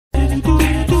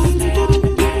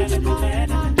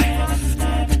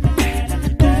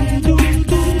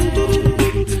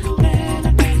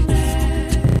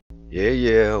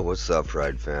Yeah, what's up,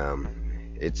 Fried fam?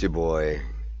 It's your boy,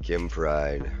 Kim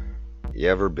Fried. You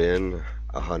ever been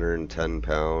 110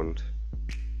 pound,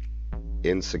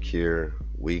 insecure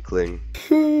weakling?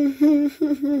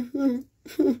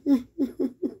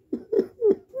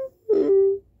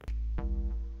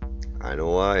 I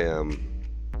know I am.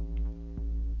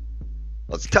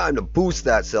 Well, it's time to boost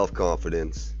that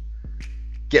self-confidence.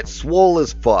 Get swole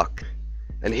as fuck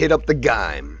and hit up the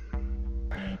gime.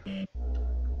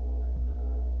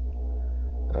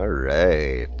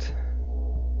 Alright.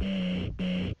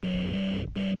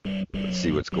 Let's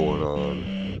see what's going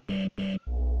on.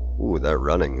 Ooh, that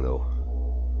running though.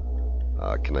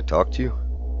 Can I talk to you?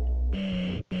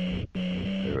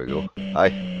 There we go.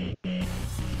 Hi.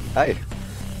 Hi.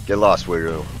 Get lost,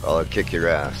 weirdo. I'll kick your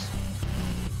ass.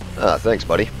 Thanks,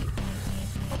 buddy.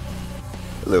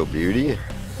 Hello, beauty.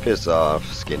 Piss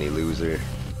off, skinny loser.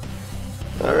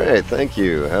 Alright, thank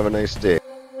you. Have a nice day.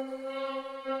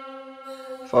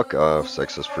 Fuck off,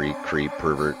 sexist freak, creep,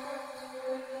 pervert.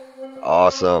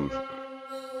 Awesome.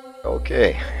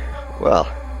 Okay, well,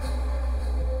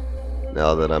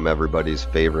 now that I'm everybody's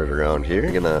favorite around here,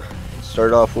 I'm gonna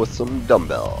start off with some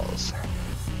dumbbells.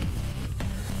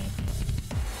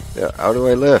 Yeah, how do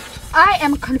I lift? I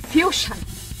am confusion.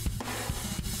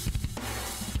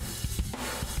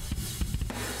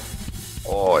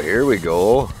 Oh, here we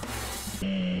go.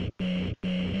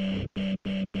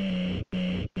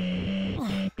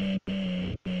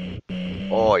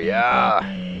 Oh yeah.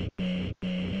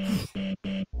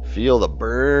 Feel the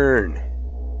burn.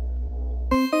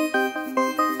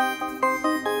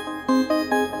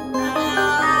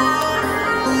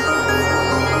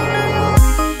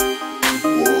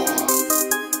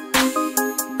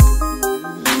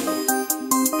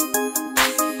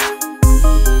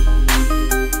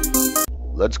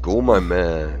 Let's go, my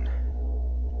man.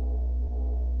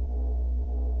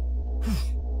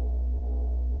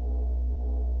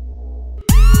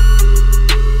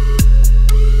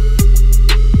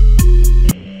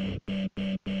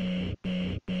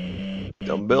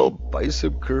 Dumbbell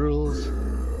bicep curls.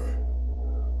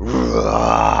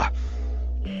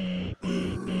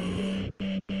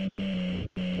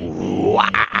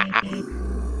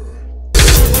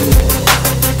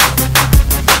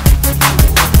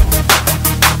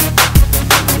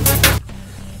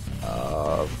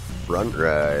 Front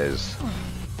rise.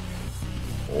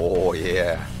 Oh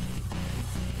yeah.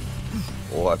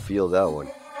 Oh, I feel that one.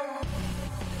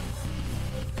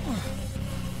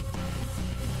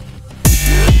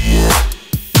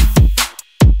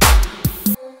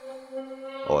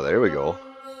 Oh, there we go.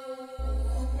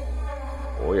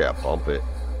 Oh yeah, pump it.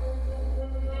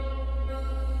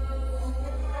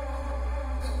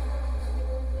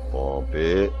 Pump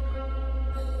it.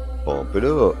 Pump it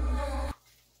up.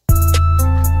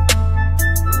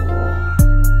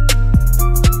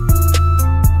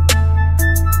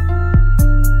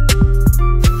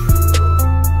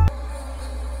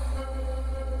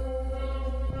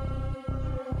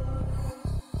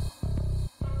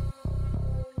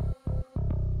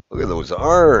 Look at those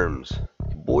arms.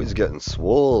 Boy's getting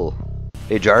swole.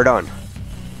 Hey, Jardon.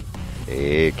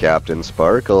 Hey, Captain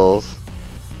Sparkles.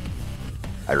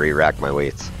 I re-rack my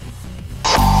weights.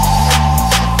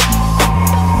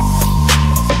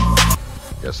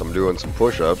 Guess I'm doing some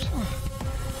push-ups.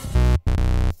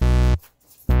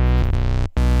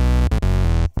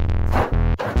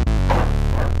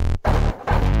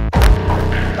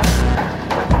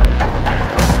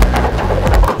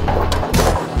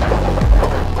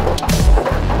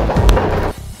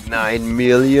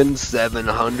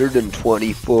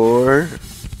 $9,724,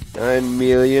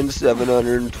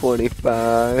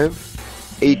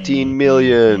 9,725, 18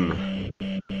 million.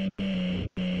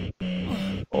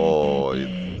 Oh,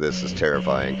 this is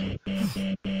terrifying.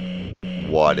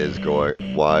 What is going?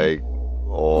 Why?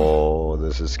 Oh,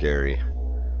 this is scary.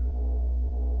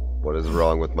 What is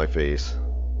wrong with my face?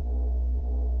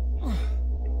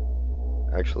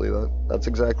 Actually, that's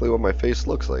exactly what my face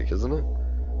looks like, isn't it?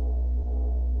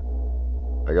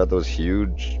 I got those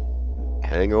huge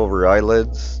hangover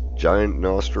eyelids, giant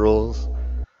nostrils,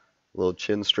 little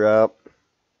chin strap.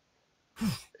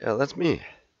 Yeah, that's me.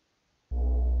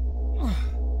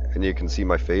 And you can see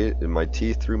my face and my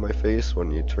teeth through my face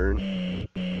when you turn.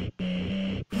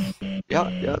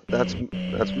 Yeah, that's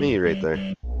me right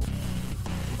there.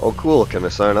 Oh cool, can I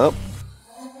sign up?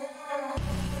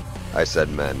 I said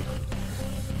men.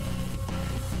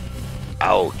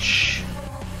 Ouch.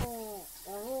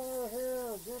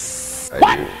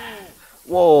 What?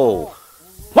 Whoa.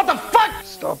 What the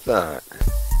Stop that.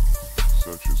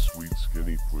 Such a sweet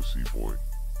skinny pussy boy.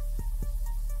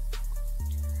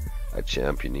 Hi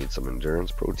champ, you need some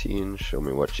endurance protein? Show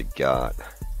me what you got.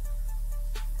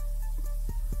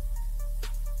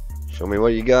 Show me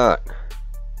what you got.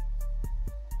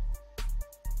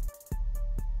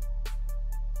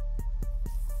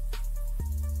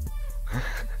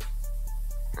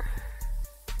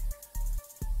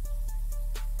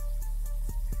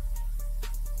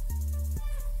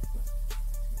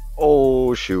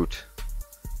 Oh shoot.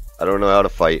 I don't know how to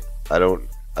fight. I don't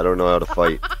know how to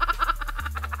fight.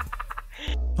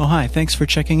 Oh hi, thanks for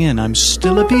checking in. I'm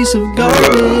still a piece of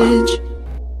garbage.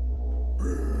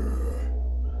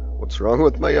 What's wrong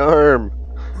with my arm?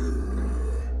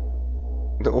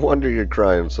 No wonder you're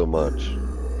crying so much.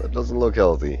 That doesn't look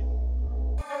healthy.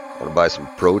 Want to buy some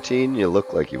protein? You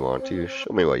look like you want to.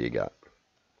 Show me what you got.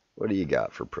 What do you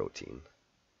got for protein?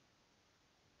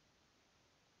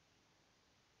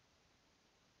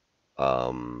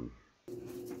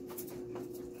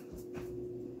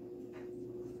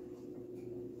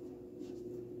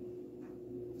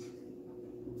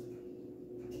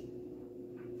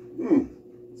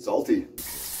 Salty.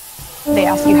 They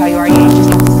ask you how you are, you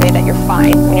just have to say that you're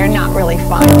fine when you're not really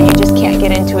fine, but you just can't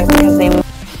get into it because they...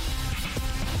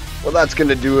 Well, that's going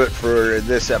to do it for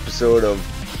this episode of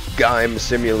Gime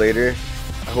Simulator.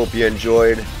 I hope you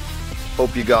enjoyed.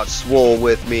 Hope you got swole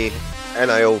with me.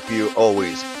 And I hope you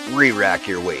always re-rack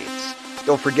your weights.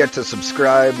 Don't forget to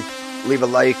subscribe, leave a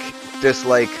like,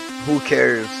 dislike, who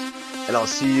cares. And I'll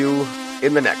see you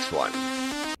in the next one.